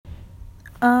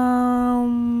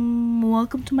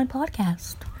Welcome to my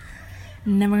podcast.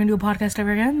 Never gonna do a podcast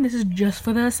ever again. This is just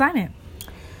for the assignment.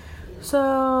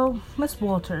 So, Miss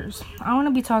Walters, I want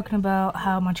to be talking about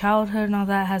how my childhood and all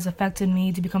that has affected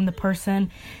me to become the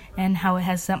person and how it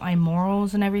has set my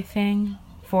morals and everything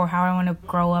for how I want to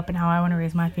grow up and how I want to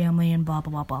raise my family and blah,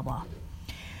 blah, blah, blah, blah.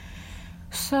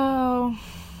 So,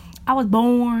 I was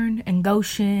born in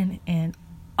Goshen in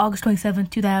August 27th,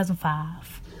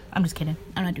 2005. I'm just kidding.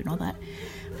 I'm not doing all that.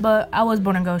 But I was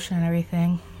born in Goshen and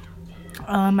everything.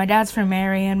 My dad's from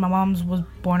Marion. My mom's was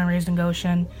born and raised in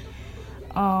Goshen.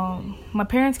 My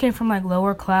parents came from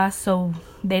lower class, so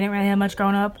they didn't really have much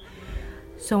growing up.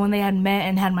 So when they had met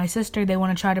and had my sister, they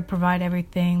want to try to provide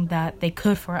everything that they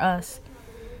could for us.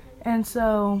 And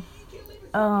so,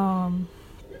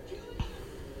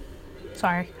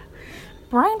 sorry,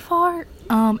 brain fart.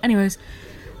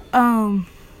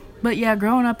 But yeah,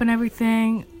 growing up and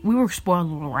everything, we were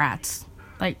spoiled little rats.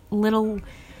 Sorry,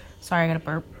 I got a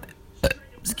burp.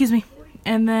 Excuse me.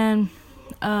 And then,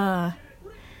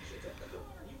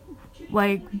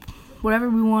 whatever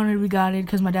we wanted, we got it,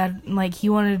 because my dad, he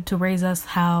wanted to raise us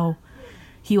how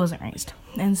he wasn't raised.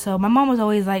 And so my mom was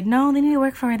always like, no, they need to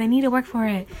work for it.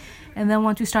 And then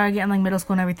once we started getting, middle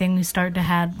school and everything, we started to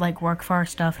have, work for our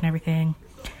stuff and everything.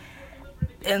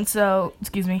 And so,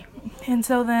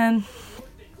 then,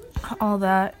 all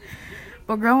that.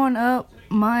 But growing up,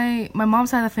 my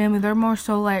mom's side of the family, they're more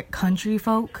so, country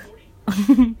folk.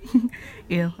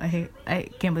 Ew, I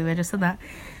can't believe I just said that.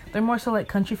 They're more so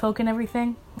country folk and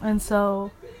everything. And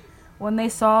so when they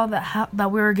saw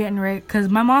that we were getting ready, because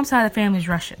my mom's side of the family is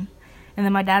Russian, and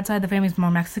then my dad's side of the family is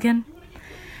more Mexican.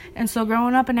 And so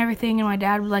growing up and everything, and my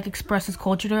dad would express his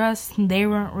culture to us, they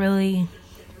weren't really,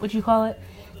 they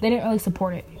didn't really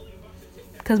support it.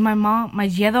 Because my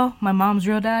mom's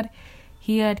real dad,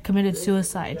 he had committed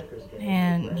suicide,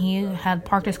 and he had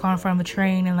parked his car in front of a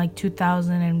train in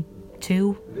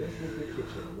 2002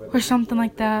 or something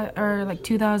like that, or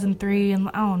 2003, and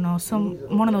I don't know,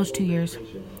 one of those 2 years.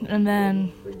 And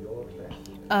then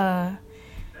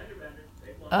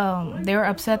they were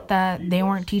upset that they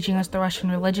weren't teaching us the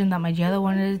Russian religion that my dad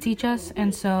wanted to teach us.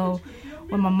 And so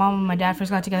when my mom and my dad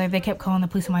first got together, they kept calling the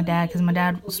police on my dad, because my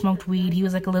dad smoked weed. He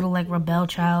was a little rebel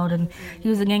child, and he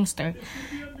was a gangster.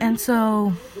 And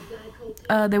so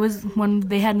when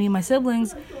they had me and my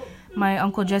siblings, my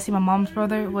Uncle Jesse, my mom's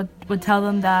brother, would tell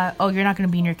them that, oh, you're not going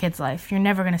to be in your kid's life. You're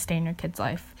never going to stay in your kid's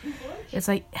life. It's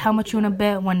how much you want to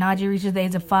bet when Najee reaches the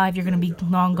age of 5, you're going to be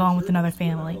long gone with another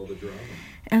family.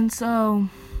 And so,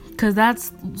 because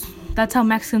that's how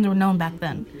Mexicans were known back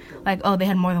then. They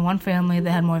had more than one family, they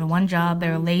had more than one job,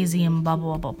 they were lazy, and blah,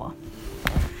 blah, blah, blah, blah.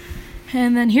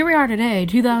 And then here we are today,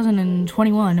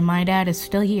 2021, and my dad is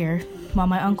still here, while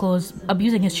my uncle is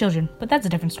abusing his children. But that's a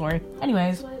different story.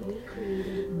 Anyways.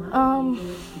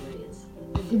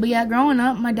 But yeah, growing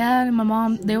up, my dad and my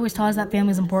mom, they always taught us that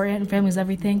family's important and family's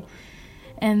everything.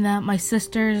 And that my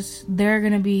sisters, they're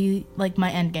gonna be,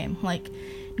 my end game.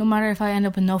 No matter if I end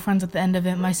up with no friends at the end of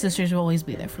it, my sisters will always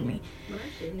be there for me.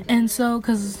 And so,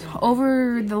 because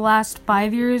over the last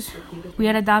 5 years, we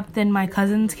had adopted my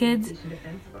cousin's kids,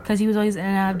 because he was always in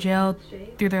and out of jail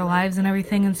through their lives and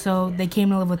everything, and so they came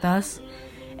to live with us.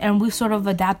 And we've sort of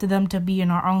adapted them to be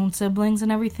in our own siblings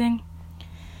and everything.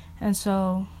 And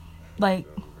so,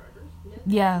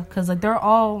 yeah, because, they're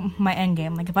all my end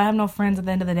game. If I have no friends at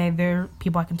the end of the day, they're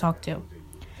people I can talk to.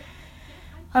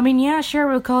 I mean, yeah, sure,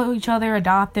 we'll call each other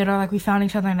adopted, or, we found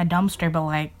each other in a dumpster,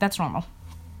 but, that's normal.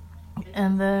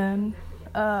 And then,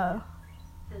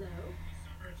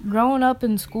 growing up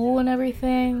in school and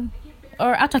everything,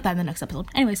 or I'll talk that in the next episode.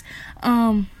 Anyways,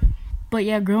 but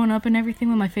yeah, growing up and everything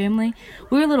with my family,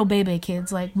 we were little baby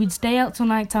kids. We'd stay out till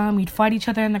nighttime, we'd fight each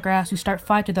other in the grass, we'd start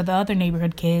fights with the other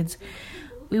neighborhood kids.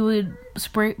 We would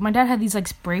my dad had these,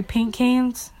 spray paint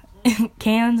cans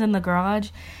in the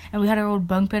garage, and we had our old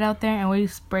bunk bed out there, and we'd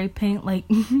spray paint,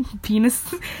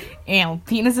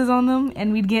 penises on them,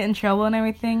 and we'd get in trouble and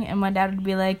everything, and my dad would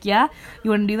be like, yeah,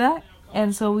 you want to do that?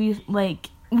 And so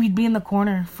we'd be in the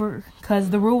corner because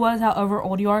the rule was, however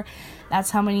old you are,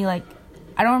 that's how many, I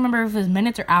don't remember if it was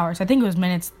minutes or hours. I think it was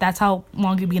minutes. That's how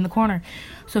long you'd be in the corner.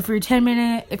 So if you're 10,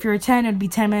 it'd be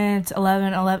 10 minutes,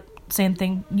 11, same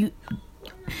thing.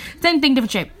 Same thing,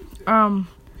 different shape.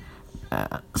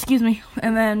 Excuse me.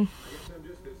 And then,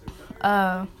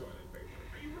 hold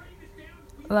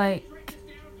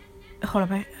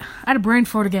up, I had a brain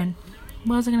fart again.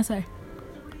 What was I gonna say?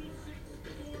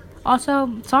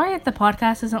 Also, sorry if the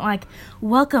podcast isn't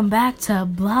welcome back to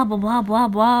blah blah blah blah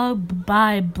blah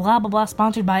by blah blah blah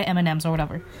sponsored by M&M's or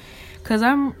whatever. Cause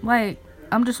I'm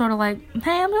just sort of hey,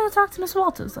 I'm gonna talk to Miss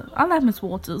Walters. I love Miss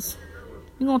Walters.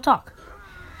 we gonna talk.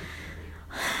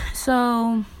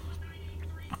 So,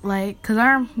 like, cause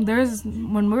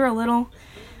when we were little,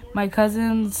 my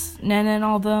cousins, Nana and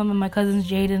all of them, and my cousins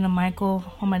Jaden and Michael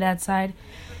on my dad's side,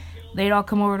 they'd all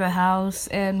come over to the house,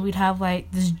 and we'd have,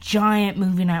 like, this giant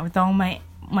movie night with all my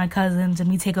cousins, and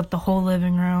we'd take up the whole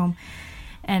living room,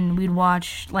 and we'd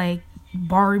watch, like,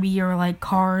 Barbie or, like,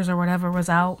 Cars or whatever was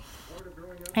out,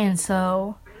 and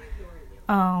so,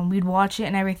 we'd watch it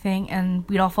and everything, and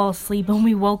we'd all fall asleep. When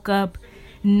we woke up,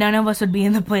 none of us would be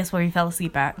in the place where we fell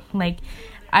asleep at. Like,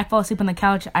 I'd fall asleep on the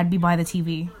couch, I'd be by the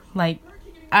TV. Like,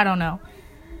 I don't know.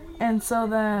 And so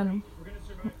then,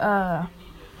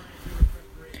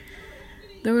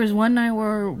 there was one night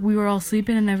where we were all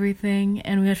sleeping and everything,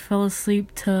 and we had fell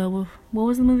asleep to, what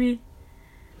was the movie?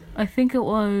 I think it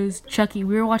was Chucky.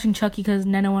 We were watching Chucky because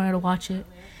Nana wanted to watch it.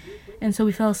 And so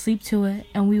we fell asleep to it,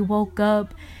 and we woke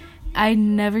up. I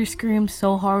never screamed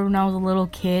so hard when I was a little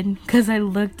kid, because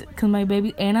my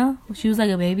baby, Anna, she was like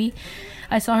a baby.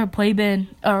 I saw her playpen,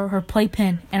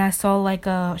 and I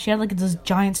saw she had like this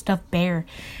giant stuffed bear,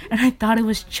 and I thought it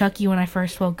was Chucky when I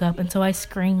first woke up, and so I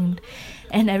screamed,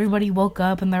 and everybody woke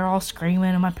up, and they're all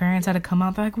screaming, and my parents had to come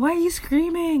out. They're like, "Why are you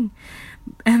screaming?"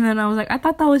 And then I was like, "I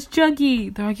thought that was Chucky."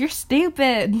 They're like, "You're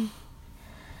stupid."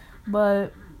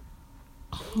 But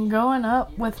growing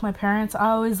up with my parents, I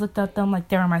always looked at them like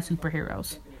they were my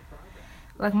superheroes.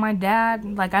 Like my dad,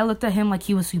 like I looked at him like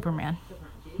he was Superman.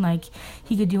 Like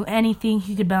he could do anything.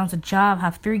 He could balance a job,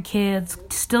 have 3 kids,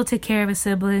 still take care of his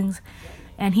siblings,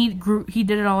 and he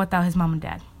did it all without his mom and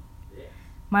dad.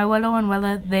 My abuelo and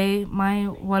abuela, my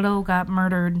abuelo got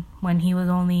murdered when he was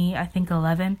only, I think,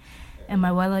 11, and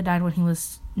my abuela died when he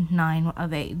was 9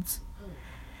 of AIDS,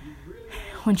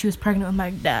 when she was pregnant with my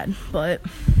dad. But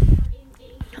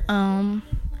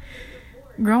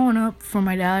growing up for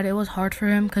my dad, it was hard for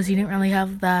him because he didn't really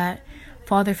have that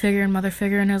father figure and mother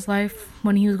figure in his life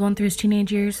when he was going through his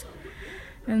teenage years.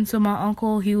 And so my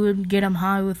uncle, he would get him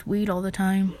high with weed all the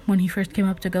time when he first came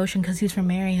up to Goshen because he's from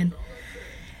Marion.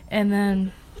 And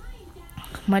then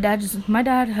my dad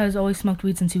has always smoked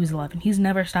weed since he was 11. He's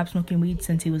never stopped smoking weed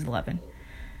since he was 11.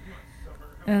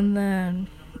 And then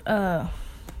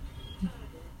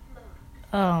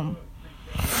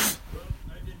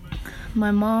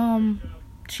my mom,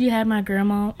 she had my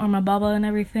grandma, or my baba and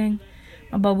everything,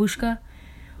 my babushka,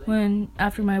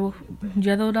 after my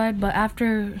Jedo died. But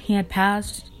after he had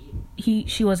passed,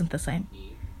 she wasn't the same.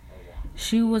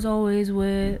 She was always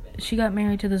she got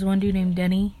married to this one dude named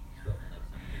Denny.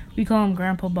 We call him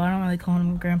Grandpa, but I don't really call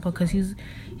him Grandpa because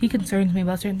he concerns me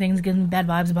about certain things, gives me bad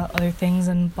vibes about other things,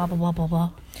 and blah, blah, blah, blah,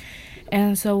 blah.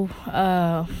 And so,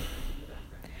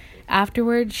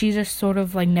 afterward, she's just sort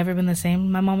of, like, never been the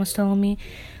same. My mom was telling me,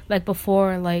 like,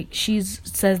 before, like, she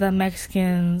says that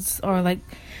Mexicans, or, like,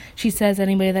 she says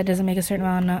anybody that doesn't make a certain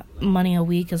amount of money a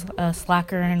week is a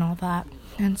slacker and all that.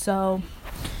 And so,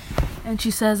 and she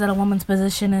says that a woman's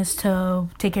position is to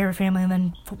take care of her family and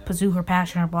then pursue her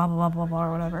passion or blah, blah, blah, blah, blah,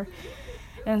 or whatever.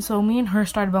 And so me and her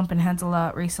started bumping heads a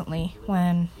lot recently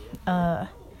when I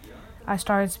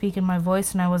started speaking my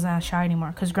voice and I wasn't as shy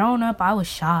anymore. Because growing up, I was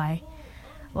shy.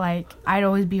 Like, I'd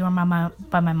always be around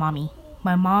by my mommy.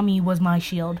 My mommy was my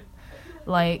shield.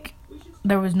 Like,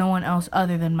 there was no one else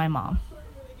other than my mom.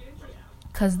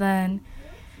 Because then,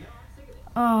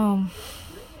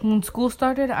 when school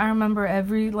started, I remember I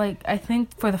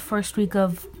think for the first week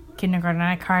of kindergarten,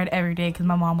 I cried every day because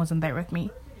my mom wasn't there with me.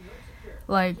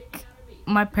 Like,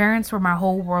 my parents were my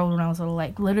whole world when I was little.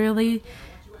 Like, literally,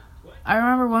 I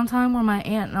remember one time where my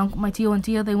aunt and uncle, my tio and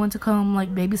tia, they went to come,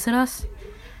 like, babysit us.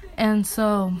 And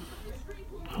so,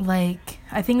 like,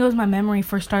 I think it was my memory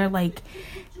first started, like,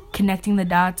 connecting the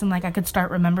dots and, like, I could start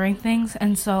remembering things.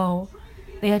 And so,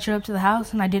 they had showed up to the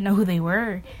house and I didn't know who they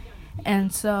were.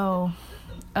 And so,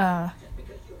 my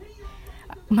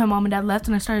mom and dad left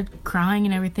and I started crying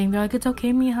and everything. They're like, "It's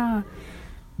okay, mija."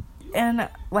 And,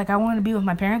 like, I wanted to be with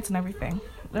my parents and everything.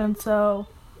 And so,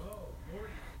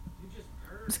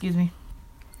 excuse me.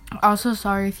 Also,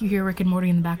 sorry if you hear Rick and Morty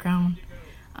in the background.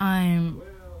 I'm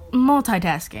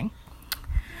multitasking.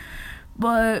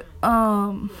 But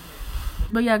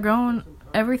yeah,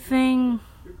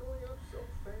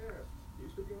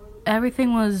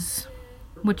 everything was,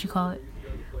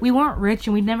 we weren't rich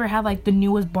and we never had, like, the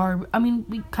newest Barbie. I mean,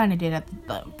 we kind of did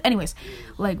anyways,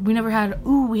 like, we never had,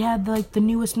 we had, like, the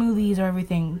newest movies or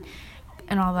everything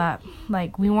and all that.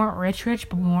 Like, we weren't rich,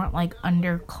 but we weren't, like,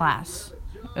 underclass,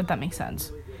 if that makes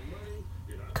sense.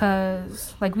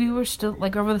 Because, like, we were still,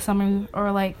 like, over the summer,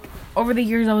 or, like, over the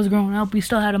years I was growing up, we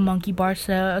still had a monkey bar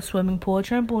set, a swimming pool, a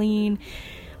trampoline,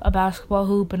 a basketball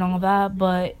hoop, and all that.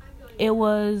 But it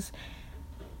was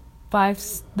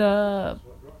the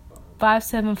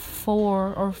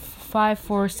 574 or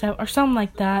 547 or something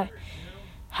like that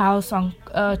house on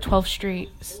 12th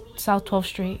Street, South 12th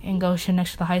Street in Goshen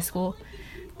next to the high school.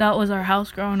 That was our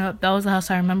house growing up. That was the house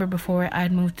I remember before I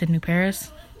had moved to New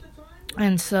Paris.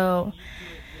 And so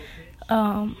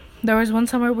there was one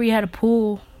summer we had a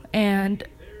pool, and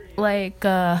like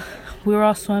we were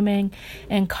all swimming,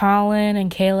 and Colin and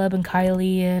Caleb and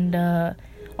Kylie and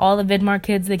all the Vidmar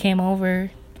kids, they came over.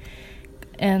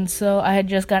 And so I had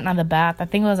just gotten out of the bath. I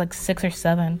think it was like 6 or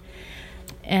 7.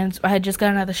 And so I had just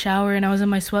gotten out of the shower, and I was in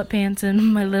my sweatpants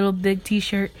and my little big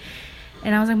t-shirt.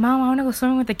 And I was like, Mom, I want to go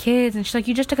swimming with the kids. And she's like,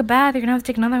 you just took a bath. You're going to have to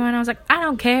take another one. I was like, I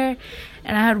don't care.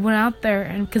 And I had went out there,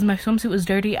 and because my swimsuit was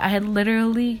dirty, I had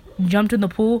literally jumped in the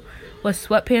pool with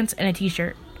sweatpants and a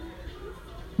t-shirt.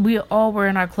 We all were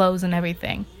in our clothes and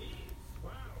everything.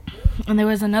 And there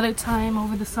was another time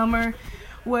over the summer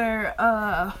where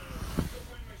I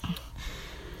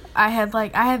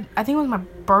think it was my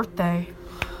birthday.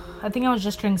 I think I was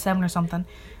just turning 7 or something.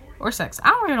 Or 6. I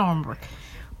don't really remember.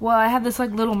 Well, I had this like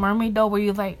little mermaid doll where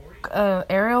you like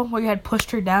Ariel, where you had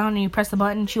pushed her down and you press the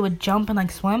button, she would jump and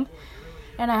like swim.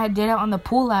 And I had did it on the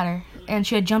pool ladder, and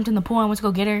she had jumped in the pool and I went to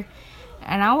go get her,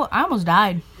 and I almost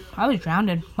died. I was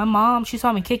drowned. My mom, she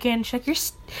saw me kicking.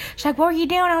 She's like, what were you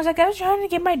doing? I was like, I was trying to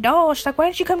get my doll. She's like, why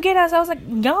didn't you come get us? I was like,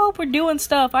 y'all were doing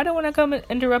stuff. I don't want to come and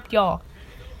interrupt y'all.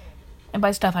 And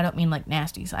by stuff, I don't mean like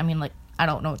nasties. I mean like, I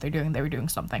don't know what they're doing. They were doing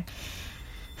something.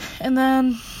 And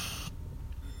then,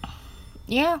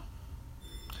 yeah.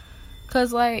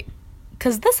 Cause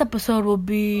this episode will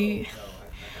be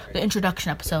the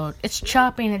introduction episode. It's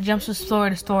choppy and it jumps from story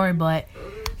to story, but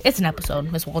it's an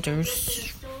episode, Miss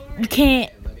Walters. You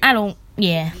can't,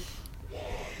 yeah.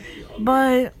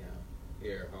 But,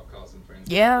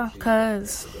 yeah,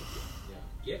 cause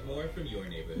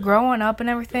growing up and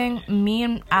everything, me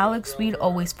and Alex, we'd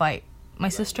always fight. My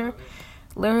sister,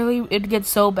 literally, it'd get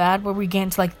so bad where we get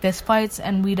into like fist fights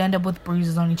and we'd end up with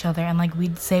bruises on each other, and like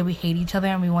we'd say we hate each other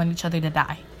and we want each other to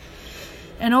die.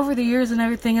 And over the years and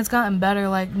everything, it's gotten better.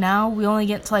 Like now we only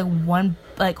get to like one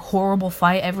like horrible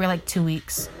fight every like 2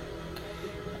 weeks.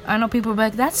 I know people are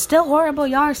like, that's still horrible,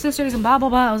 y'all are sisters and blah blah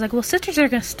blah. I was like, well, sisters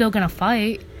are still gonna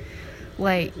fight,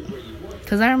 like,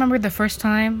 because I remember the first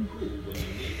time,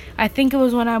 I think it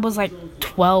was when I was like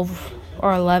 12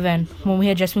 or 11, when we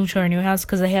had just moved to our new house,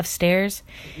 because they have stairs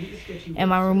and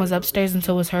my room was upstairs and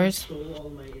so was hers.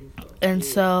 And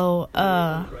so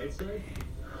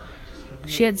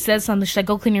she had said something. She's like,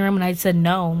 go clean your room, and I said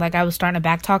no. Like, I was starting to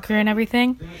backtalk her and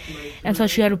everything. And so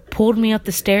she had pulled me up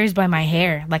the stairs by my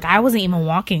hair. Like, I wasn't even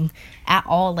walking at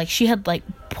all. Like, she had like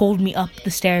pulled me up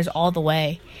the stairs all the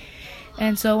way.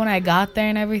 And so when I got there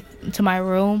and to my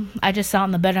room, I just sat on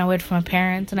the bed and I waited for my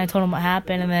parents, and I told them what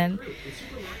happened. And then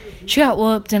she got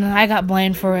whooped and I got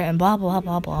blamed for it and blah blah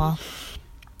blah blah.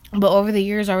 But over the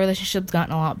years, our relationship's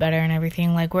gotten a lot better and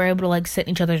everything. Like, we're able to like sit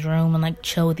in each other's room and like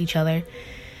chill with each other.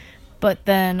 But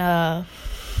then our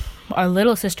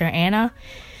little sister Anna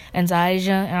and Zaija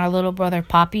and our little brother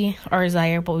Poppy, or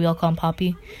Zaire, but we all call him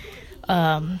Poppy,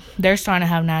 they're starting to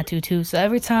have an attitude too. So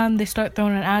every time they start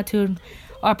throwing an attitude,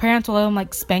 our parents will let them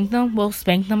like spank them. We'll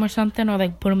spank them or something, or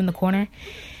like put them in the corner.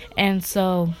 And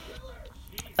so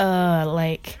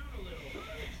like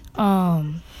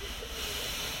when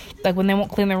they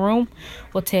won't clean the room,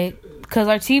 we'll take, because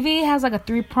our TV has like a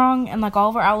 3-prong and like all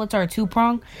of our outlets are a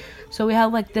 2-prong. So we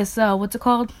have like this, what's it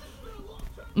called?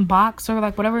 Box, or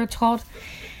like whatever it's called.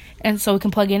 And so we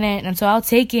can plug in it. And so I'll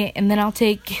take it, and then I'll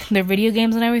take their video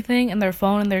games and everything, and their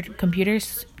phone and their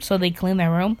computers, so they clean their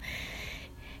room.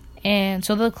 And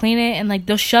so they'll clean it, and like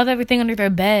they'll shove everything under their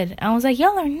bed. And I was like,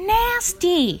 y'all are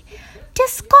nasty.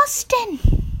 Disgusting.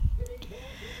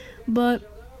 But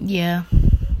yeah.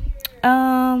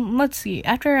 Let's see.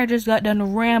 After I just got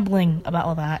done rambling about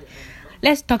all that,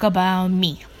 let's talk about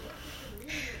me.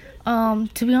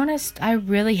 To be honest, I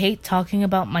really hate talking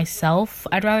about myself.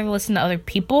 I'd rather listen to other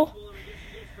people.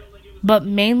 But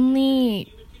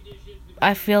mainly,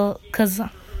 I feel, because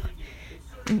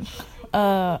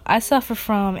I suffer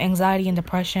from anxiety and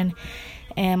depression,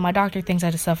 and my doctor thinks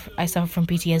I suffer from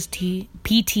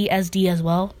PTSD as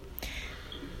well.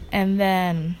 And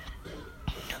then,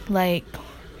 like,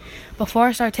 before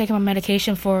I started taking my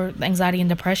medication for anxiety and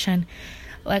depression,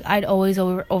 like, I'd always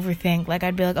overthink. Like,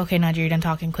 I'd be like, okay, Nadia, you're done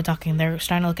talking, quit talking. They're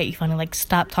starting to look at you funny, like,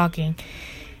 stop talking.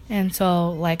 And so,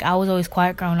 like, I was always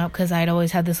quiet growing up, because I'd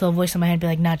always had this little voice in my head be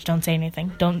like, Naj, don't say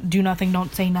anything. Don't do nothing,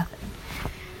 don't say nothing.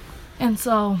 And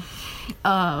so,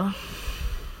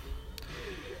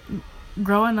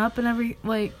 growing up and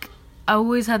I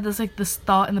always had this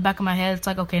thought in the back of my head. It's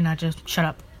like, okay, Naj, just shut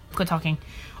up. quit talking,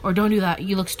 or don't do that,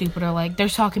 you look stupid, or like they're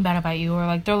talking bad about you, or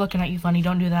like they're looking at you funny,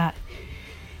 don't do that.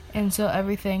 And so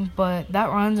everything, but that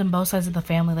runs on both sides of the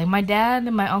family. Like my dad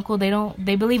and my uncle,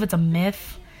 they believe it's a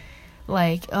myth.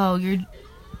 Like, oh,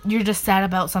 you're just sad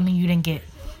about something you didn't get.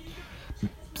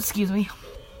 Excuse me.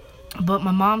 But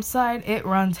my mom's side, it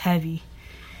runs heavy.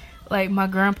 Like my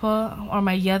grandpa, or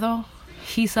my yedo,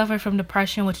 he suffered from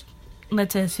depression, which led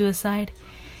to his suicide.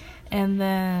 And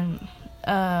then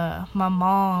my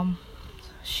mom,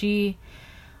 she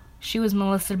was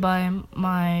molested by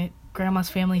my grandma's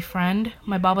family friend,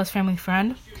 my baba's family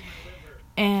friend.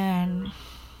 And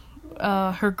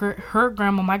her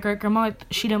grandma, my great grandma,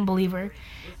 she didn't believe her,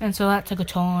 and so that took a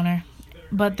toll on her.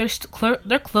 But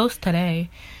they're close today,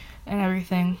 and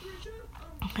everything.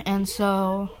 And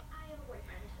so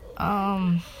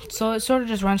so it sort of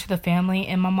just runs through the family.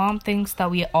 And my mom thinks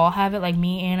that we all have it, like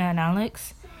me, Anna, and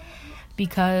Alex,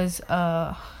 because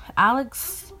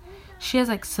Alex, she has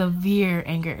like severe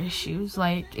anger issues.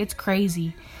 Like it's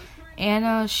crazy.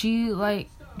 Anna, she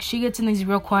gets in these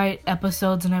real quiet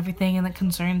episodes and everything, and that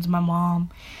concerns my mom.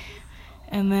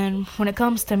 And then when it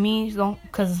comes to me,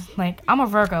 because like I'm a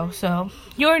Virgo, so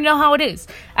you already know how it is.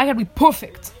 I gotta be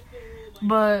perfect.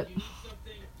 But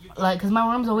like, because my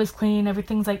room's always clean,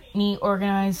 everything's like neat,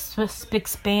 organized, spick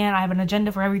span. I have an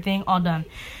agenda for everything, all done.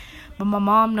 But my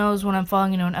mom knows when I'm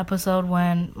following, an episode,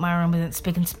 when my room isn't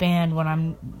spick and span, when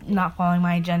I'm not following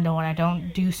my agenda, when I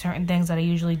don't do certain things that I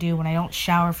usually do, when I don't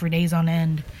shower for days on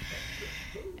end,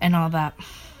 and all that.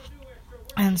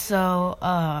 And so,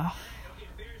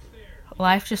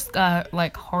 life just got,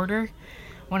 like, harder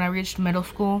when I reached middle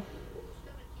school.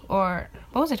 Or,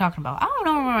 what was I talking about? I don't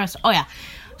know. Oh, yeah.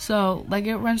 So, like,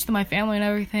 it runs through my family and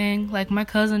everything. Like, my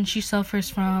cousin, she suffers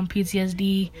from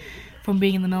PTSD from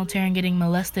being in the military and getting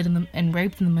molested and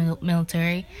raped in the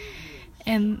military.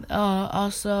 And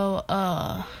also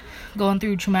going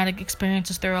through traumatic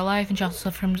experiences through her life. And she also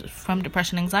suffers from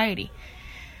depression and anxiety.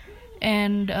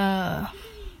 And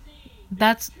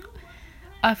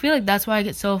I feel like that's why I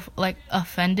get so, like,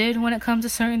 offended when it comes to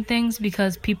certain things,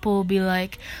 because people will be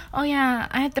like, oh yeah,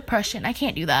 I have depression, I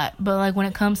can't do that. But like when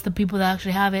it comes to people that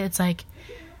actually have it, it's like,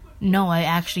 no, I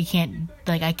actually can't,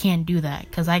 like, I can't do that,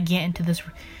 because I get into this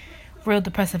real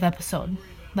depressive episode.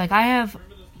 Like, I have,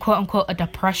 quote unquote, a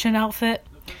depression outfit.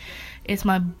 It's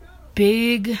my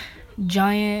big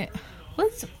giant,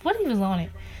 what even is on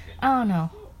it? I don't know.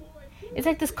 It's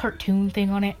like this cartoon thing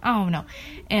on it. I don't know.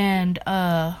 And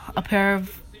a pair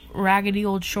of raggedy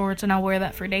old shorts, and I'll wear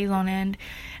that for days on end.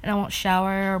 And I won't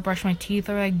shower or brush my teeth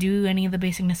or like do any of the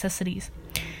basic necessities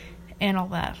and all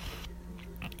that.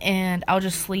 And I'll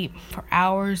just sleep for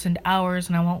hours and hours,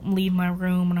 and I won't leave my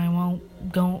room, and I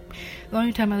won't go. The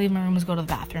only time I leave my room is go to the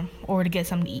bathroom or to get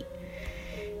something to eat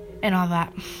and all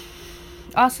that.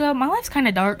 Also, my life's kind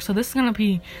of dark, so this is gonna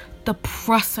be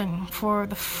depressing for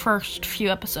the first few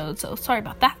episodes, so sorry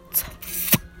about that.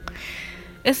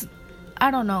 I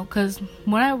don't know, because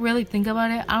when I really think about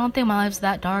it, I don't think my life's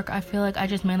that dark. I feel like I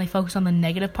just mainly focus on the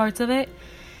negative parts of it,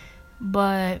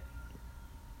 but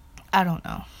I don't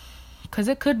know, because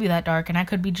it could be that dark, and I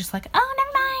could be just like, oh,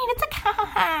 never mind, it's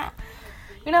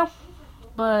like,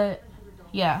 but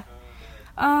yeah.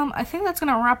 I think that's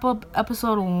gonna wrap up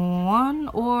episode 1,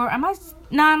 or I'm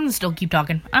gonna still keep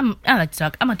talking. I like to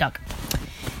talk. I'm gonna talk.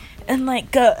 And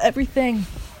like, everything.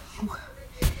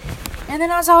 And then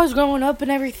as I was growing up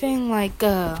and everything, like,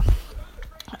 I've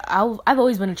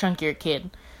always been a chunkier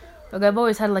kid. Like, I've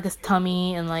always had like a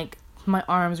tummy, and like, my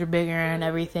arms were bigger and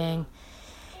everything.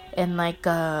 And like,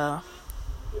 I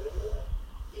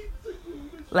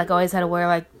always had to wear,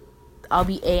 like, I'll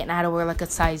be 8 and I had to wear like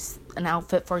an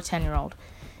outfit for a 10-year-old.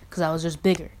 Because I was just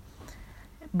bigger.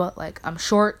 But like, I'm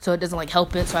short, so it doesn't like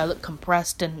help it, so I look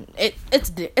compressed, and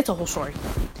it's a whole story.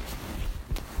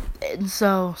 And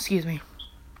so, excuse me.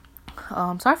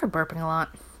 Sorry for burping a lot.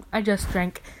 I just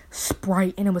drank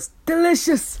Sprite and it was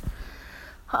delicious.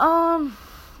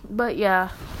 But yeah.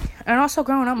 And also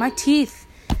growing up, my teeth,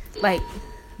 like,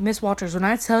 Miss Walters, when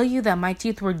I tell you that my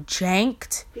teeth were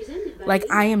janked, like,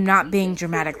 I am not being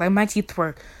dramatic. Like, my teeth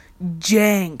were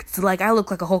janked. Like, I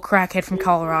look like a whole crackhead from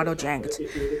Colorado janked.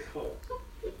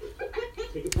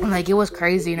 Like, it was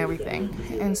crazy and everything.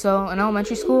 And so, in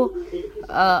elementary school,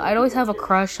 I'd always have a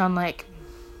crush on, like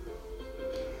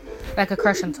a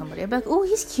crush on somebody. I'd be like, oh,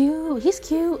 he's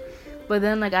cute. But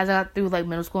then, like, as I got through, like,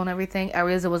 middle school and everything, I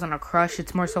realized it wasn't a crush.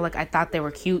 It's more so, like, I thought they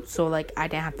were cute, so, like, I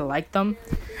didn't have to like them.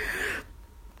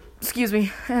 Excuse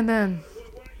me. And then,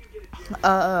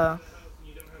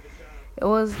 it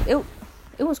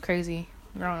was crazy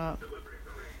growing up.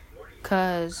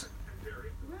 'Cause,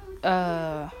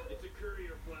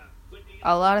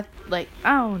 a lot of, like,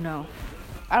 I don't know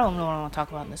what I want to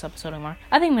talk about in this episode anymore.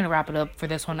 I think I'm going to wrap it up for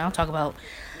this one. I'll talk about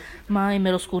my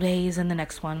middle school days in the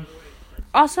next one.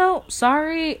 Also,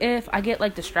 sorry if I get,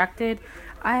 like, distracted.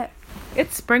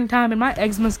 It's springtime and my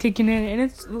eczema's kicking in,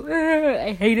 and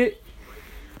I hate it.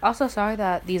 Also, sorry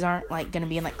that these aren't, like, going to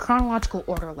be in, like, chronological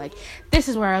order. Like, this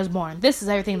is where I was born. This is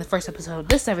everything in the first episode.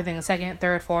 This is everything in the second,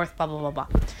 third, fourth, blah, blah, blah, blah.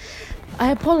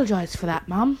 I apologize for that,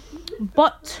 Mom.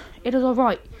 But it is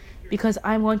alright, because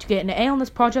I'm going to get an A on this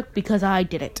project because I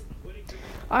did it.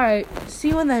 Alright, see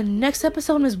you in the next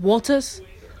episode, Ms. Walters.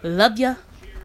 Love ya.